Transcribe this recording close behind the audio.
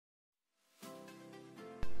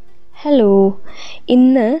Hello,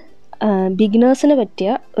 ഇന്ന് ബിഗിനേഴ്സിന് പറ്റിയ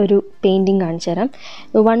ഒരു പെയിൻറ്റിങ് കാണിച്ചു തരാം.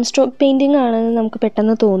 വൺ സ്ട്രോക്ക് പെയിൻറ്റിങ് ആണെന്ന് നമുക്ക്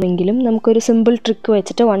പെട്ടെന്ന് തോന്നുമെങ്കിലും നമുക്കൊരു സിമ്പിൾ ട്രിക്ക്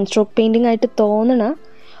വെച്ചിട്ട് വൺ സ്ട്രോക്ക് പെയിൻറ്റിങ് ആയിട്ട് തോന്നണ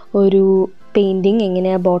ഒരു പെയിൻറ്റിങ്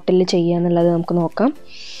എങ്ങനെയാണ് ബോട്ടിലിൽ ചെയ്യുക എന്നുള്ളത് നമുക്ക് നോക്കാം.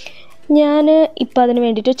 ഞാൻ ഇപ്പോൾ അതിന്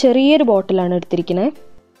വേണ്ടിയിട്ട് ചെറിയൊരു ബോട്ടിലാണ് എടുത്തിരിക്കുന്നത്.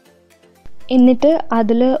 എന്നിട്ട്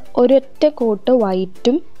അതിൽ ഒരൊറ്റ കോട്ട്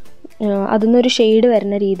വൈറ്റും അതിൽ നിന്നൊരു ഷെയ്ഡ്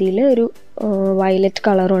വരുന്ന രീതിയിൽ ഒരു വയലറ്റ്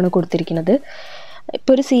കളറുമാണ് കൊടുത്തിരിക്കുന്നത്.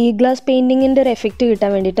 ഇപ്പോൾ ഒരു സീ ഗ്ലാസ് പെയിൻറ്റിങ്ങിൻ്റെ ഒരു എഫക്റ്റ് കിട്ടാൻ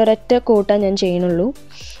വേണ്ടിയിട്ട് ഒരൊറ്റ കോട്ടാണ് ഞാൻ ചെയ്യണുള്ളൂ.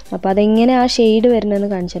 അപ്പോൾ അതെങ്ങനെ ആ ഷെയ്ഡ് വരുന്നതെന്ന്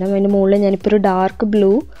കാണിച്ചു തരാം. അതിൻ്റെ മുകളിൽ ഞാനിപ്പോൾ ഒരു ഡാർക്ക്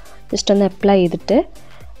ബ്ലൂ ജസ്റ്റ് ഒന്ന് അപ്ലൈ ചെയ്തിട്ട്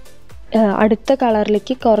അടുത്ത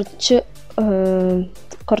കളറിലേക്ക്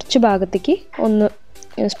കുറച്ച് ഭാഗത്തേക്ക് ഒന്ന്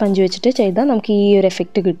സ്പഞ്ച് വെച്ചിട്ട് ചെയ്താൽ നമുക്ക് ഈ ഒരു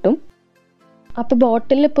എഫക്റ്റ് കിട്ടും. അപ്പോൾ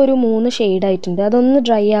ബോട്ടിലിൽ ഇപ്പോൾ ഒരു 3 ഷെയ്ഡായിട്ടുണ്ട്. അതൊന്ന്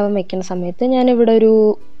ഡ്രൈ ആവാൻ വെക്കുന്ന സമയത്ത് ഞാനിവിടെ ഒരു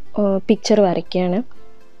പിക്ചർ വരയ്ക്കുകയാണ്.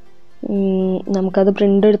 നമുക്കത്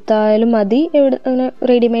പ്രിൻ്റ് എടുത്താലും മതി, അങ്ങനെ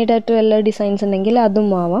റെഡിമെയ്ഡായിട്ട് വല്ല ഡിസൈൻസ് ഉണ്ടെങ്കിൽ അതും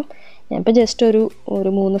ആവാം. ഞാനിപ്പോൾ ജസ്റ്റ് ഒരു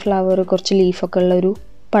 3 ഫ്ലവർ കുറച്ച് ലീഫൊക്കെ ഉള്ളൊരു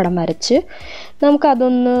പടം വരച്ച്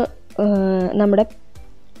നമുക്കതൊന്ന് നമ്മുടെ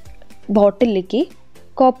ബോട്ടിലേക്ക്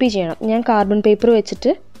കോപ്പി ചെയ്യണം. ഞാൻ കാർബൺ പേപ്പർ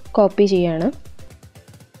വെച്ചിട്ട് കോപ്പി ചെയ്യാണ്.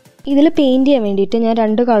 ഇതിൽ പെയിൻറ്റ് ചെയ്യാൻ വേണ്ടിയിട്ട് ഞാൻ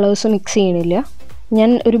 2 കളേഴ്സ് മിക്സ് ചെയ്യണില്ല. ഞാൻ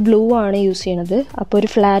ഒരു ബ്ലൂ ആണ് യൂസ് ചെയ്യണത്. അപ്പോൾ ഒരു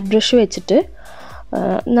ഫ്ലാറ്റ് ബ്രഷ് വെച്ചിട്ട്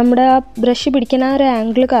നമ്മുടെ ആ ബ്രഷ് പിടിക്കുന്ന ആ ഒരു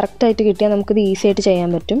ആംഗിൾ കറക്റ്റായിട്ട് കിട്ടിയാൽ നമുക്കിത് ഈസി ആയിട്ട് ചെയ്യാൻ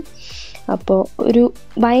പറ്റും. അപ്പോൾ ഒരു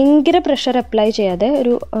ഭയങ്കര പ്രഷർ അപ്ലൈ ചെയ്യാതെ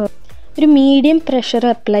ഒരു മീഡിയം പ്രഷർ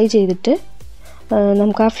അപ്ലൈ ചെയ്തിട്ട്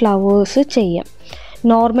നമുക്ക് ആ ഫ്ലവേഴ്സ് ചെയ്യാം.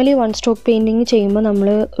 നോർമലി വൺ സ്ട്രോക്ക് പെയിൻറ്റിങ് ചെയ്യുമ്പോൾ നമ്മൾ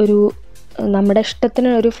നമ്മുടെ ഇഷ്ടത്തിന്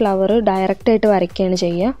ഒരു ഫ്ലവർ ഡയറക്റ്റായിട്ട് വരയ്ക്കുകയാണ്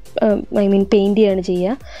ചെയ്യുക, പെയിൻറ്റ് ചെയ്യുകയാണ്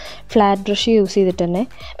ചെയ്യുക, ഫ്ലാറ്റ് ബ്രഷ് യൂസ് ചെയ്തിട്ട് തന്നെ.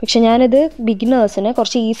 പക്ഷെ ഞാനിത് ബിഗിനേഴ്സിന്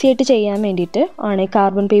കുറച്ച് ഈസി ആയിട്ട് ചെയ്യാൻ വേണ്ടിയിട്ട് ആണ്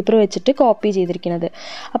കാർബൺ പേപ്പർ വെച്ചിട്ട് കോപ്പി ചെയ്തിരിക്കുന്നത്.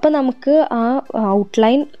 അപ്പോൾ നമുക്ക് ആ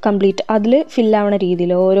ഔട്ട്ലൈൻ കംപ്ലീറ്റ് അതിൽ ഫില്ലാവണ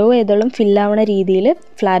രീതിയിൽ, ഓരോ ഏതോളം ഫില്ലാവണ രീതിയിൽ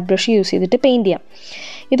ഫ്ലാറ്റ് ബ്രഷ് യൂസ് ചെയ്തിട്ട് പെയിൻറ്റ് ചെയ്യാം.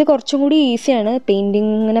 ഇത് കുറച്ചും കൂടി ഈസിയാണ്.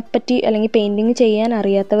 പെയിൻറ്റിങ്ങിനെ പറ്റി അല്ലെങ്കിൽ പെയിൻറ്റിങ് ചെയ്യാൻ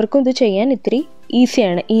അറിയാത്തവർക്കും ഇത് ചെയ്യാൻ ഇത്തിരി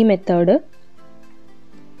ഈസിയാണ് ഈ മെത്തേഡ്.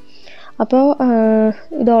 അപ്പോൾ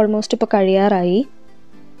ഇത് ഓൾമോസ്റ്റ് ഇപ്പോൾ കഴിയാറായി.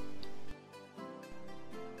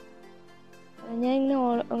 ഞാൻ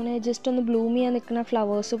അങ്ങനെ ജസ്റ്റ് ഒന്ന് ബ്ലൂം ചെയ്യാൻ നിൽക്കുന്ന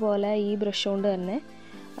ഫ്ലവേഴ്സ് പോലെ ഈ ബ്രഷ് കൊണ്ട് തന്നെ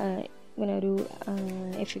ഇങ്ങനെ ഒരു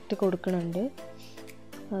എഫക്റ്റ് കൊടുക്കുന്നുണ്ട്.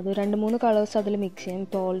 അത് 2-3 കളേഴ്സ് അതിൽ മിക്സ് ചെയ്യാം.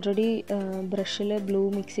 ഇപ്പോൾ ഓൾറെഡി ബ്രഷിൽ ബ്ലൂ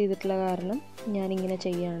മിക്സ് ചെയ്തിട്ടുള്ള കാരണം ഞാനിങ്ങനെ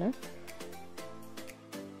ചെയ്യാണ്.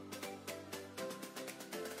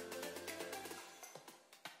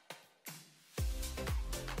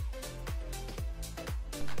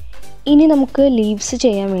 ഇനി നമുക്ക് ലീവ്സ്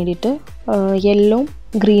ചെയ്യാൻ വേണ്ടിയിട്ട് യെല്ലോയും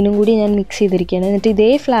ഗ്രീനും കൂടി ഞാൻ മിക്സ് ചെയ്തിരിക്കുകയാണ്. എന്നിട്ട് ഇതേ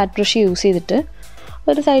ഫ്ലാറ്റ് ബ്രഷ് യൂസ് ചെയ്തിട്ട്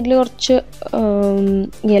ഒരു സൈഡിൽ കുറച്ച്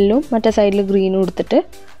യെല്ലോയും മറ്റേ സൈഡിൽ ഗ്രീനും എടുത്തിട്ട്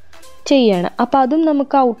ചെയ്യുകയാണ്. അപ്പോൾ അതും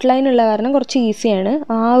നമുക്ക് ഔട്ട്ലൈൻ ഉള്ള കാരണം കുറച്ച് ഈസിയാണ്.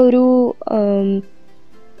 ആ ഒരു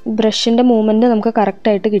ബ്രഷിൻ്റെ മൂവ്മെൻറ്റ് നമുക്ക്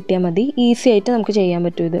കറക്റ്റായിട്ട് കിട്ടിയാൽ മതി, ഈസി ആയിട്ട് നമുക്ക് ചെയ്യാൻ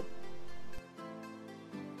പറ്റും ഇത്.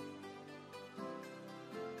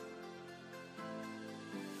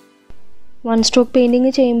 വൺ സ്ട്രോക്ക്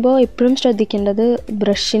പെയിൻറ്റിങ് ചെയ്യുമ്പോൾ എപ്പോഴും ശ്രദ്ധിക്കേണ്ടത്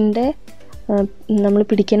ബ്രഷിൻ്റെ നമ്മൾ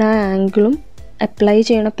പിടിക്കുന്ന ആ ആംഗിളും അപ്ലൈ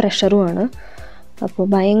ചെയ്യണ പ്രഷറുമാണ്. അപ്പോൾ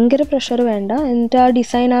ഭയങ്കര പ്രഷർ വേണ്ട. എന്നിട്ട് ആ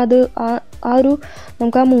ഡിസൈൻ ആ ഒരു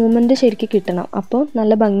നമുക്ക് ആ മൂവ്മെൻറ്റ് ശരിക്കും കിട്ടണം. അപ്പോൾ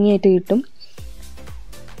നല്ല ഭംഗിയായിട്ട് കിട്ടും.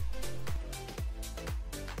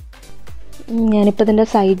 ഞാനിപ്പോൾ ഇതിൻ്റെ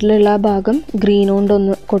സൈഡിലുള്ള ഭാഗം ഗ്രീൻ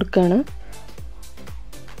കൊണ്ടൊന്ന് കൊടുക്കുകയാണ്.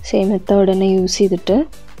 സെയിം മെത്തേഡ് തന്നെ യൂസ് ചെയ്തിട്ട്.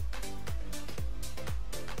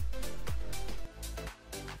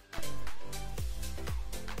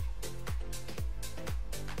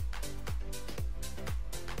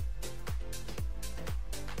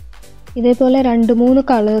 ഇതേപോലെ 2-3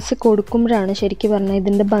 കളേഴ്സ് കൊടുക്കുമ്പോഴാണ് ശരിക്കും പറഞ്ഞാൽ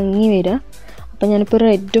ഇതിൻ്റെ ഭംഗി വരിക. അപ്പോൾ ഞാനിപ്പോൾ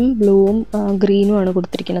റെഡും ബ്ലൂവും ഗ്രീനുമാണ്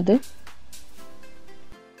കൊടുത്തിരിക്കുന്നത്.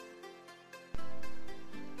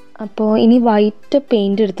 അപ്പോൾ ഇനി വൈറ്റ്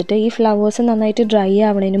പെയിൻറ്റ് എടുത്തിട്ട് ഈ ഫ്ലവേഴ്സ് നന്നായിട്ട് ഡ്രൈ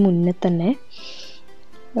ആവണതിന് മുന്നേ തന്നെ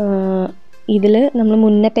ഇതിൽ നമ്മൾ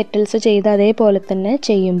മുന്നേ പെറ്റൽസ് ചെയ്ത് അതേപോലെ തന്നെ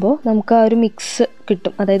ചെയ്യുമ്പോൾ നമുക്ക് ആ ഒരു മിക്സ്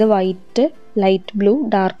കിട്ടും. അതായത് white, light blue,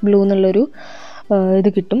 dark blue എന്നുള്ളൊരു ഇത്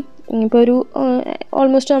കിട്ടും. ഇപ്പോൾ ഒരു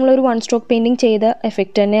ഓൾമോസ്റ്റ് നമ്മളൊരു വൺ സ്ട്രോക്ക് പെയിൻറ്റിങ് ചെയ്ത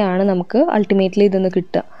എഫക്റ്റ് തന്നെയാണ് നമുക്ക് അൾട്ടിമേറ്റ്ലി ഇതൊന്ന്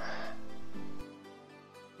കിട്ടുക.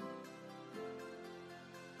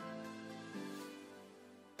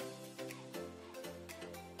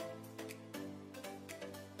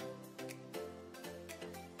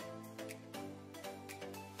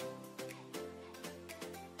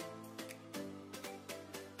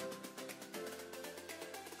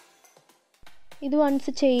 ഇത്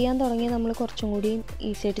വൺസ് ചെയ്യാൻ തുടങ്ങിയാൽ നമ്മൾ കുറച്ചും കൂടി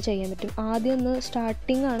ഈസി ആയിട്ട് ചെയ്യാൻ പറ്റും. ആദ്യം ഒന്ന്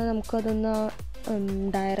സ്റ്റാർട്ടിങ് ആണ് നമുക്കതൊന്ന്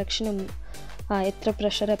ഡയറക്ഷനും എത്ര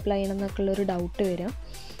പ്രഷർ അപ്ലൈ ചെയ്യണം എന്നൊക്കെയുള്ളൊരു ഡൗട്ട് വരിക.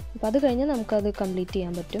 അപ്പോൾ അത് കഴിഞ്ഞാൽ നമുക്കത് കംപ്ലീറ്റ്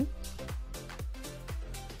ചെയ്യാൻ പറ്റും.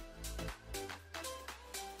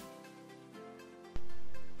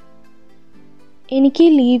 എനിക്ക്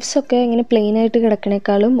ലീവ്സൊക്കെ ഇങ്ങനെ പ്ലെയിൻ ആയിട്ട്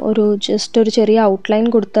കിടക്കണേക്കാളും ജസ്റ്റ് ഒരു ചെറിയ ഔട്ട്ലൈൻ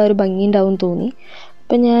കൊടുത്താൽ ഒരു ഭംഗി ഉണ്ടാവും തോന്നി.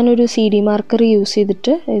 അപ്പം ഞാനൊരു CD മാർക്കർ യൂസ്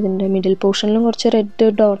ചെയ്തിട്ട് ഇതിൻ്റെ മിഡിൽ പോർഷനിലും കുറച്ച് റെഡ്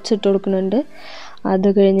ഡോട്ട്സ് ഇട്ട് കൊടുക്കുന്നുണ്ട്. അത്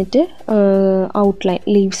കഴിഞ്ഞിട്ട് ഔട്ട്ലൈൻ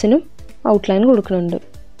ലീവ്സിനും ഔട്ട്ലൈൻ കൊടുക്കുന്നുണ്ട്.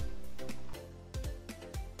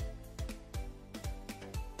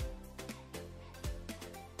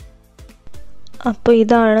 അപ്പോൾ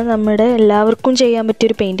ഇതാണ് നമ്മുടെ എല്ലാവർക്കും ചെയ്യാൻ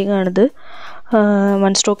പറ്റിയൊരു പെയിൻറ്റിംഗ് ആണിത്.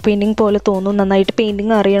 വൺ സ്ട്രോക്ക് പെയിൻറ്റിങ് പോലെ തോന്നും. നന്നായിട്ട്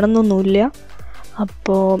പെയിൻറ്റിങ് അറിയണമെന്നൊന്നുമില്ല.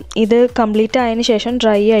 അപ്പോൾ ഇത് കംപ്ലീറ്റ് ആയതിന് ശേഷം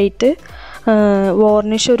ഡ്രൈ ആയിട്ട്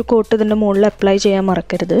വാർണിഷ് ഒരു കോട്ട് ഇതിൻ്റെ മുകളിൽ അപ്ലൈ ചെയ്യാൻ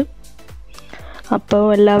മറക്കരുത്. അപ്പോൾ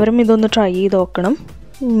എല്ലാവരും ഇതൊന്ന് ട്രൈ ചെയ്ത് നോക്കണം.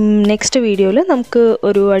 നെക്സ്റ്റ് വീഡിയോയിൽ നമുക്ക്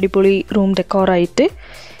ഒരു അടിപൊളി റൂം ഡെക്കോറായിട്ട്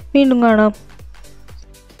വീണ്ടും കാണാം.